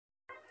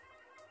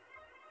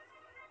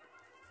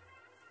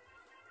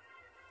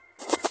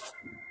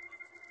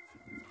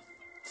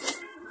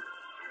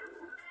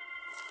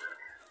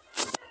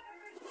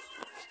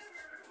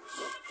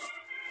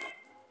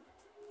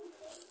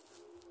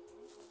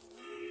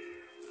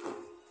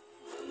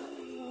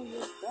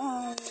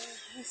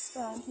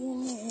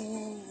Standing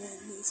in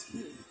His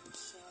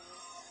future.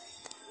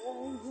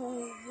 Yeah,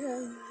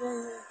 yeah,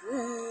 yeah,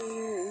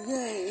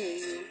 yeah,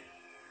 yeah.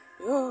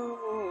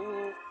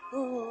 Oh,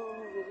 oh,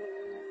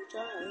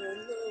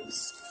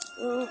 giants.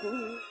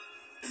 Oh,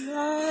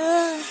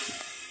 yeah.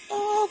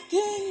 Oh,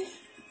 King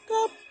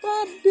of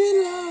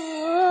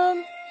Babylon.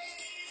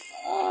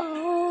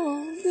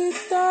 Oh, the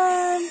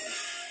time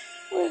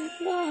with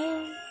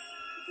love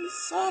is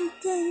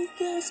something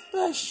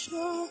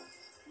special.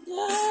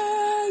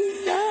 Yeah,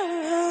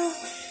 yeah.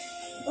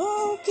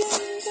 Oh,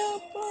 King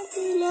of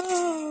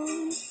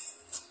Babylon.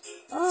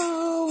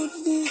 Oh,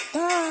 the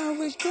time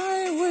we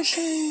try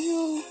wishing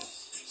you.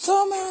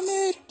 So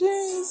many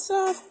things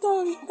have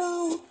gone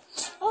down.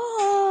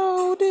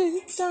 Oh,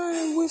 the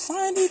time we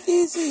find it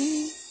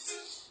easy.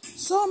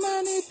 So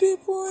many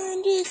people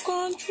in the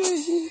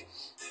country.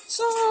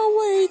 So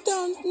we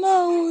don't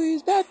know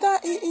it's better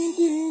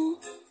eating.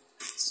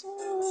 So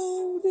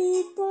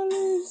the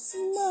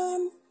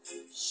policeman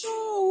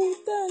show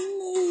the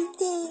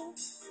nigger.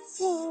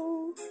 So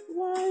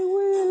why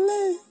we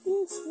live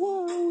this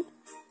world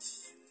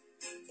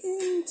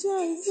in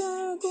just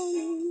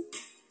agony?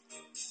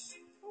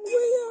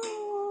 We are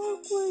all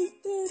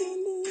created in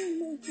the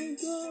image of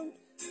God.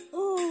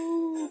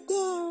 Oh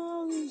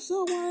God, so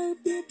why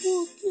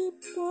people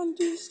keep on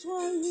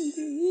destroying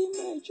the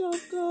image of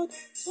God?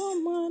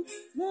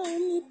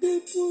 Many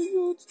people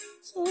youth,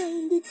 so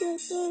in the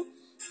ghetto,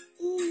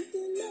 in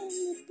the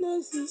many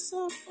places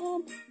of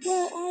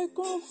where I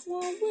come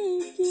from, we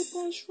keep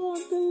on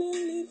struggling,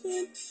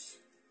 living.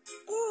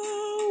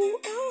 Oh,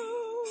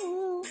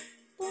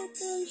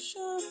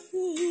 potential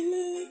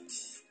feeling,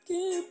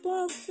 keep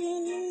on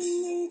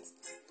feeling it,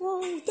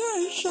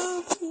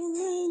 potential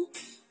feeling,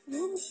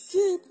 you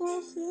keep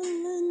on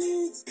feeling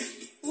it,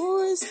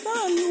 we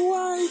stand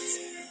white,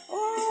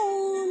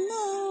 oh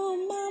no,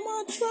 mama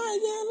try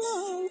a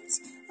lot,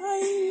 I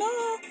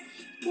know,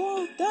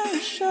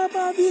 potential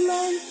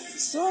Babylon,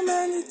 so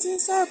many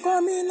things are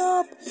coming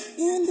up,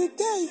 in the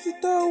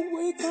ghetto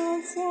we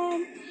come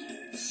from.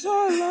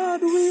 So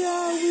Lord, we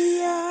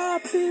are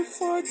happy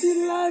for the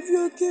life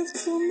you give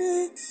to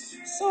me.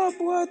 So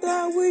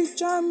brother, we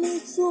join me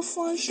to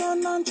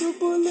function and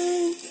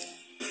jubilee.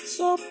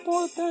 So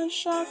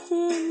potential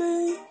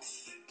feeling,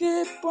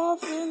 keep on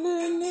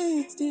feeling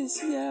it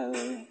this year.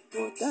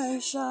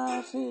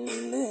 Potential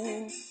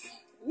feeling,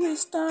 we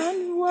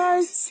stand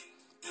right.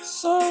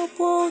 So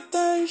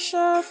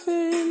potential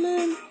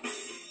feeling,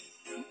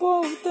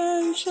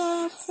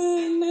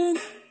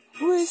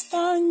 we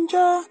stand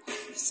ja.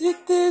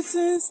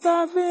 Citizens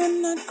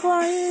starving and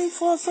crying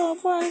for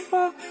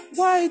survival.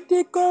 Why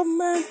the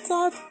government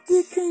are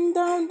taking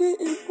down the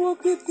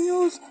hypocrite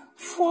news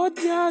for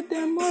their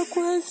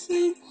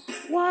democracy?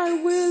 Why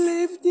we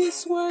live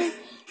this way?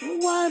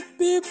 Why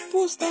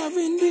people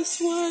starving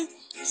this way?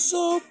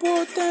 So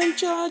potent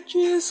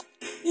judges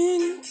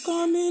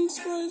incoming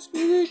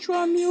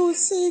spiritual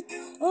music.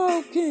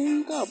 Oh,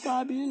 King of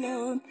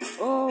Babylon.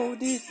 Oh,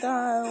 the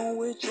time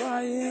we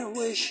trying,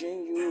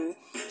 wishing you.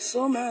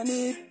 So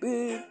many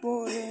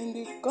people in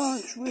the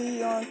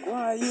country are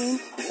crying.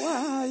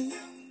 Why?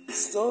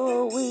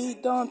 So we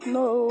don't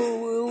know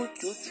who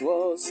to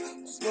trust.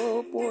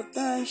 So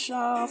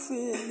potential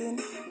feeling,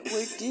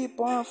 we keep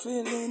on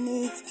feeling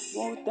it.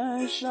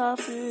 Potential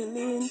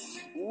feeling,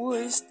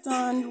 we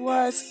stand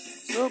right.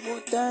 So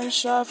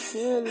potential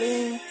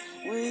feeling,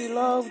 we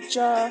love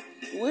Jah.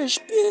 Wish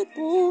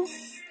people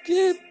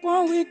keep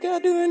on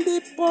wicked in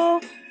the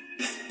poor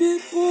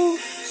people.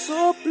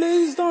 So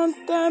please don't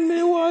tell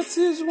me what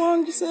is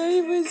wrong, say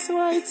if it's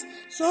right.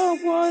 So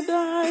brother,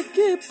 I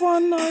keep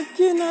on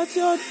knocking at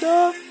your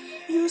door.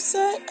 You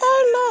say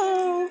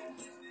hello,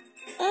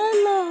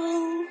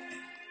 hello,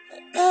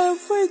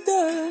 every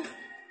day.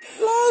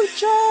 Lord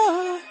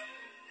Jah,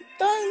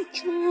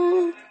 thank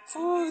you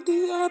for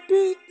the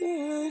happy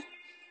day.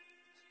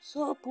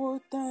 So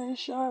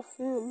potential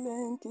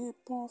feeling,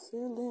 keep on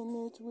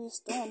feeling it, we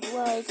stand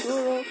right.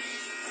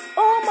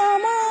 Oh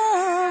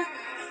mama,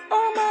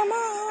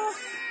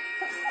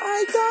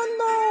 I don't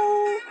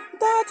know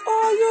that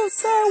all you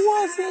said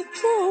was it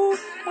true.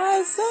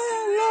 I say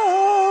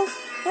hello,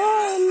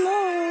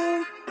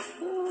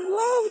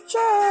 love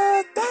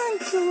Jah,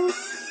 thank you.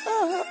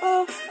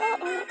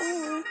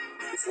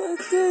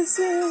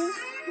 Citizens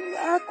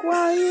are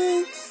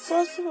crying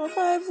for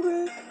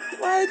survival.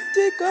 Why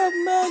the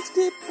government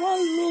keep on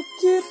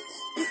looking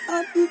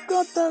and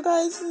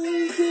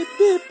categorizing the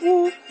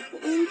people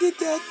in the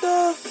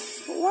ghetto?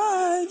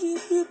 Why the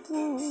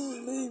people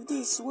live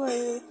this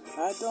way?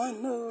 I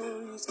don't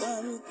know, it's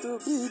coming to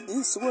be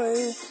this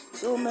way.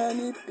 So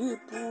many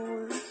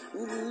people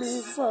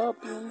live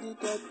up in the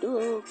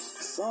ghetto.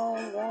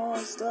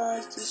 Someone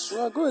starts to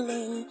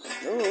struggling.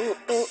 Oh.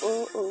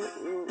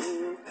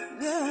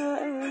 Yeah.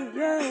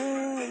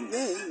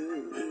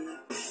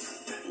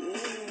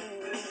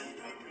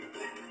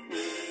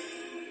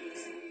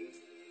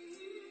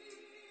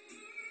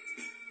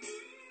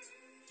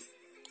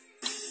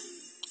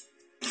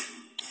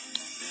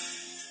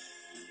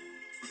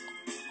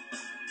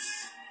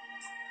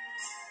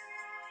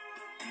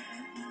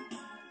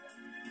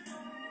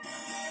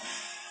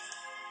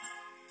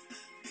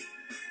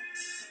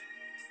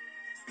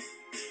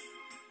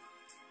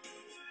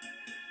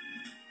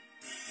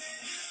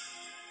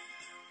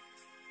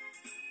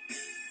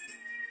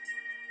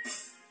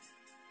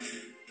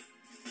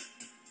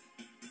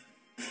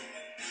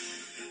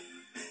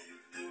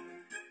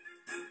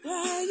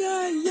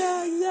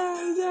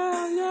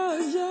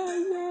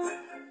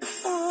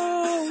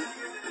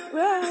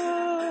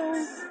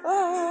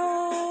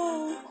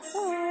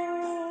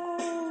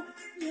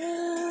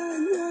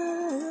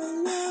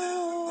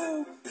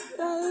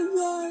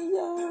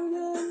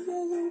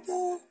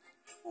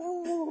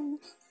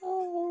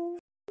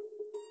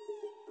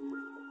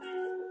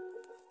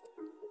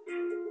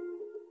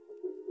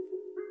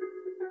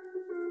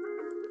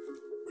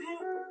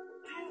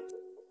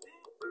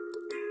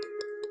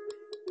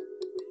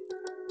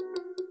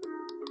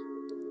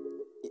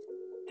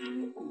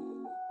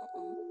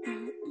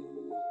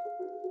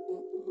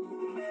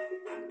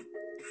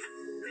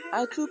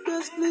 I took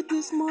a split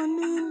this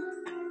morning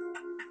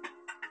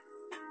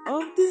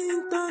of the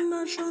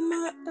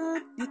international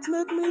app. It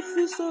make me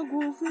feel so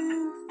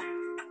groovy.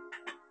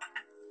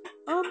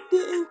 Of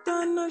the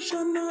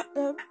international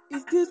app,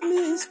 it gives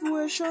me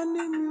inspiration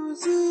in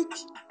music.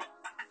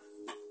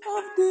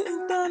 Of the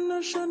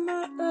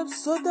international app,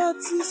 so that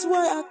is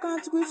why I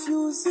can't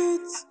refuse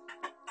it.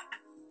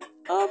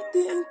 Of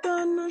the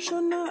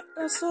international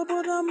app, so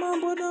brother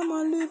man,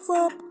 live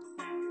up.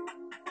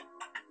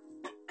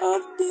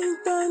 Of the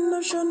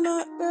international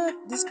app,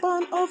 the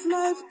span of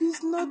life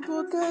is not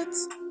forget.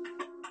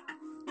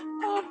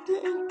 Of the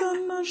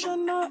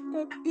international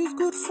app is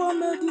good for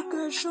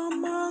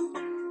medication, man.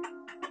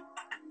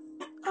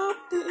 Of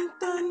the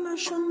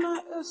international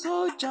app,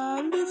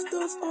 soldier lift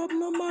us up,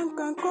 no man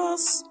can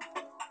cause.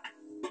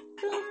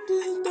 Of the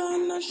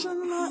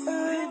international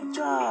app,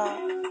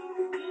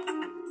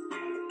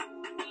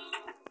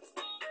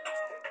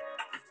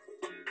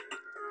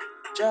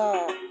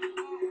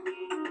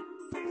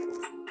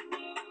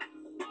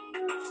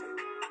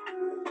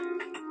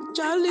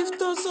 Jah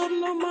lift us up,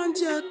 no man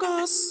dare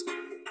cause.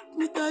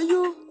 Me tell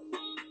you,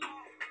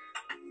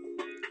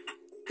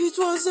 it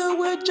was a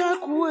way Jack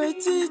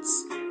waited.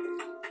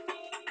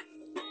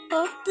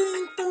 Of the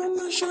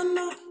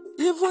international,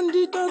 even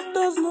the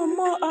doctors know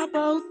more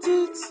about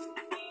it.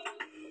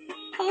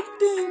 Of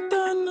the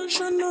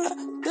international,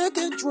 take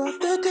a drug,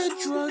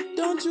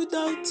 don't you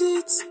doubt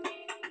it.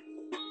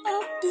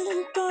 Of the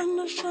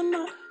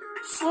international,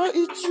 for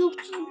it you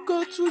to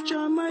go to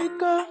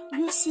Jamaica,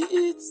 you see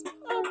it.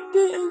 Of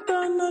the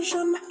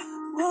international,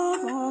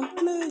 run on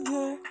play,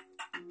 yeah.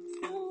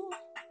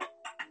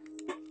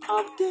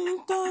 Of the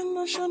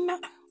international,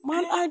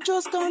 man, I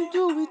just can't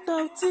do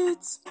without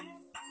it.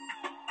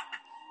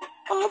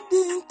 Of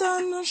the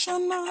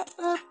international,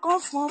 come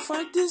from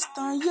far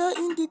distance, yeah,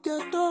 in the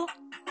ghetto.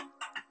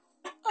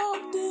 Of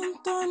the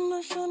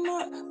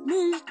international, me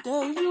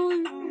tell you,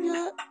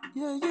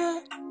 yeah.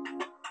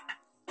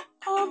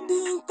 Of the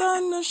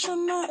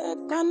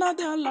international,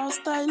 Canada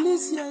lifestyle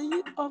is,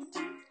 yeah, of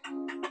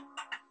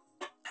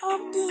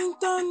the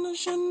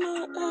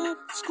international,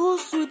 school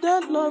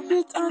students love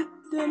it and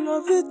they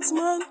love it,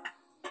 man.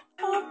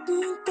 Of the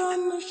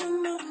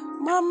international,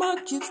 mama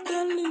keeps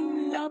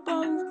telling me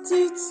about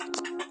it.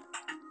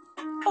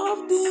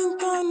 Of the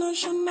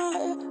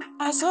international,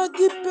 I saw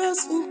the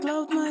best in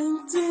Cloud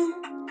 19.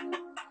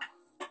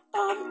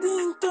 Of the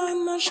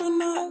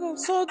international,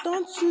 so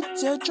don't you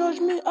dare judge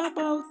me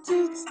about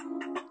it.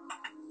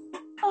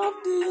 Of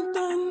the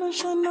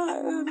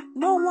international,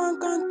 no one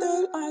can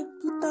tell I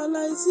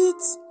utilize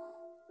it.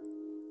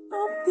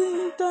 Of the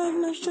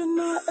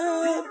international,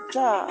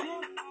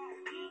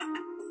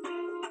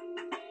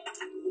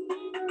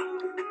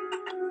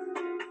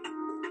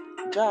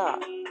 Jah.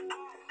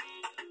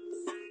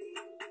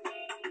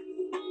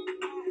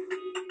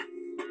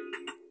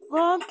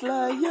 Run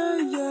clear,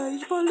 yeah,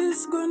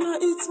 police gonna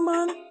eat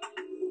man.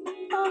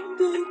 Of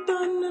the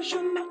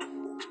international,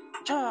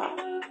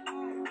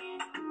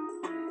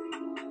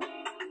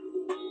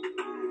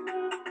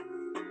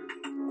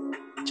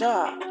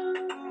 Jah.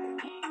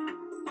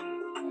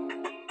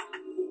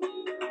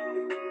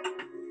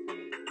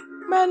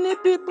 Many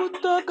people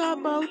talk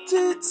about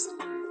it.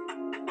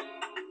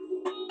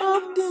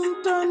 Of the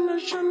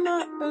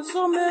international,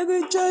 so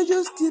many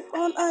judges keep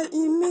on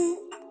eyeing me.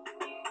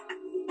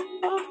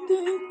 Of the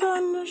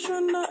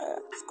international,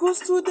 school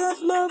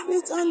students love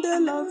it and they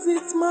love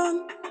it,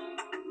 man.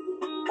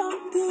 Of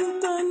the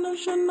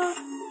international,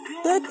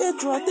 take a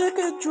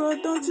draw,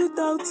 don't you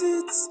doubt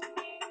it.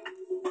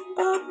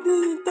 Of the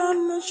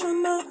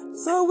international,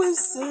 so we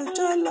say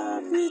Jah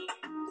love it.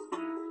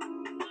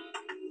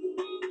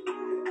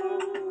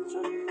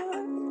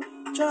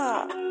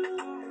 Jah.